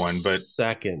later one, but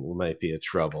second might be a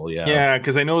trouble. Yeah. Yeah,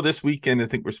 because I know this weekend I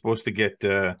think we're supposed to get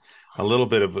a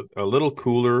little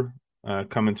cooler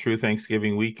coming through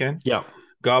Thanksgiving weekend. Yeah.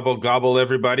 Gobble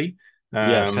everybody.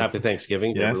 Yes, happy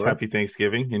Thanksgiving. Yes, everyone. happy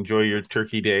Thanksgiving. Enjoy your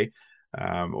turkey day.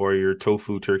 Or your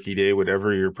tofu turkey day,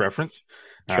 whatever your preference.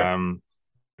 Sure.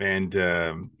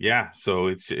 So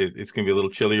it's going to be a little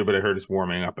chillier, but I heard it's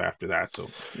warming up after that. So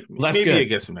that's maybe good. I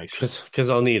get some nice, because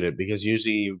I'll need it, because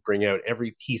usually you bring out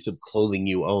every piece of clothing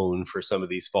you own for some of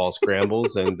these fall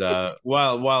scrambles. And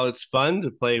while it's fun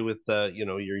to play with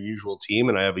your usual team,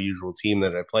 and I have a usual team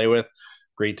that I play with,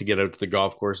 great to get out to the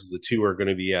golf courses. The 2 are going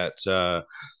to be at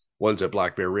one's at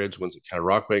Black Bear Ridge, one's at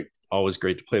Cataraqui. Always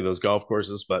great to play those golf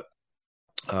courses, but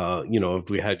if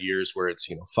we had years where it's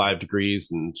 5 degrees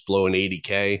and it's blowing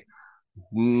 80k,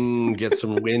 get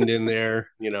some wind in there,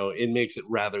 it makes it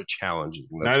rather challenging.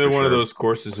 Neither one of those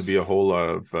courses would be a whole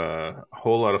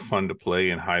lot of fun to play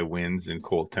in high winds and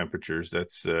cold temperatures.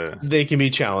 That's they can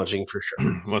be challenging for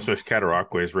sure. Well, especially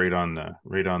Cataraqui is right on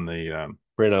Lake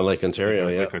Ontario,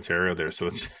 Lake Ontario there, so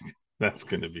it's that's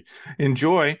going to be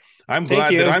enjoy. I'm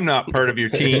glad that I'm not part of your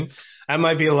team. That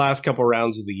might be the last couple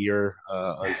rounds of the year,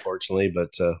 unfortunately, but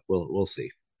we'll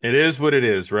see. It is what it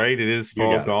is, right? It is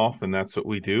fall golf, and that's what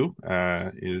we do.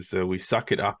 We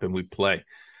suck it up and we play.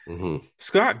 Mm-hmm.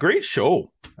 Scott, great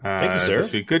show. Thank you,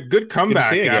 sir. Good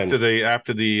comeback after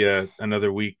the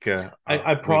another week.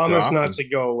 I promise not to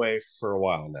go away for a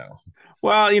while now.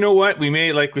 Well, you know what? We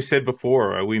may, like we said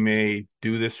before, we may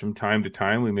do this from time to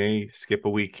time. We may skip a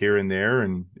week here and there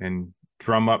and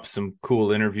drum up some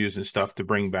cool interviews and stuff to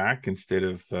bring back instead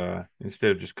of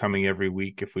just coming every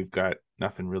week if we've got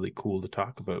nothing really cool to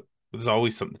talk about. There's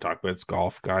always something to talk about. It's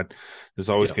golf, God. There's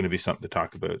always going to be something to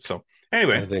talk about. So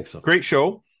anyway, I think so. Great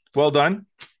show. Well done.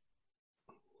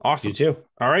 Awesome. You too.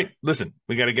 All right. Listen,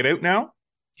 we got to get out now.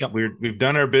 Yep. We've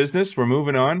done our business. We're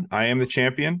moving on. I am the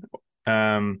champion.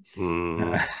 Don't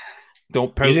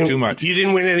pout too much. You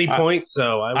didn't win any points,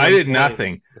 so I did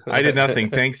nothing. I did nothing.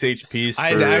 Thanks, HPs,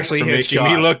 for making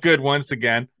me look good once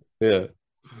again. Yeah.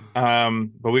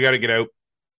 But we got to get out,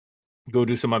 go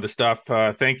do some other stuff.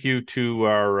 Thank you to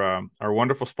our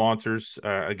wonderful sponsors.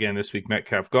 Again, this week,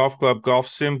 Metcalf Golf Club, Golf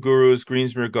Sim Gurus,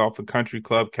 Greensmere Golf and Country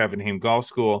Club, Kevin Haime Golf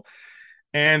School,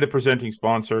 and the presenting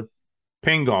sponsor,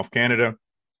 Ping Golf Canada.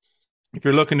 If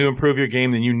you're looking to improve your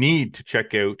game, then you need to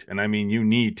check out, and I mean you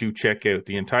need to check out,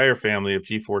 the entire family of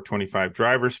G425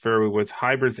 drivers, fairway woods,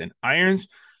 hybrids, and irons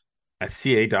at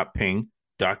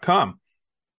ca.ping.com.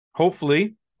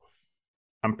 Hopefully,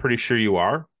 I'm pretty sure you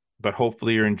are, but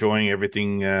hopefully you're enjoying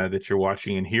everything that you're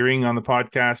watching and hearing on the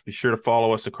podcast. Be sure to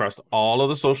follow us across all of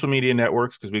the social media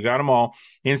networks, because we got them all: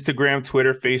 Instagram,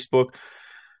 Twitter, Facebook.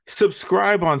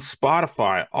 Subscribe on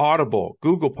Spotify, Audible,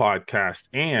 Google Podcast,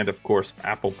 and, of course,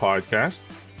 Apple Podcast.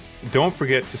 Don't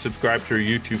forget to subscribe to our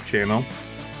YouTube channel.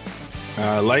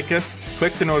 Like us,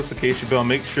 click the notification bell.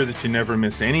 Make sure that you never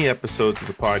miss any episodes of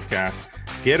the podcast.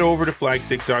 Get over to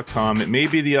flagstick.com. It may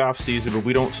be the off season, but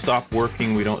we don't stop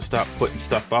working. We don't stop putting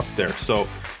stuff up there. So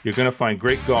you're going to find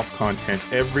great golf content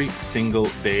every single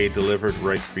day delivered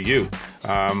right for you.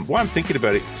 While I'm thinking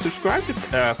about it, subscribe to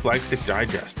Flagstick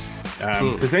Digest.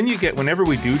 Because then you get, whenever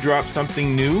we do drop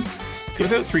something new, it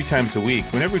goes out 3 times a week.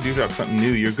 Whenever we do drop something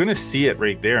new, you're going to see it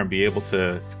right there and be able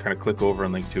to kind of click over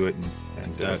and link to it.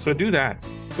 So do that.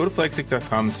 Go to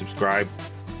flagstick.com and subscribe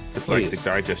to Flagstick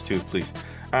Digest too, please.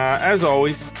 As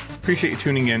always, appreciate you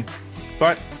tuning in.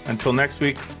 But until next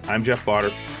week, I'm Jeff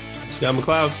Botter. Scott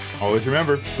McLeod. Always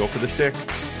remember, go for the stick.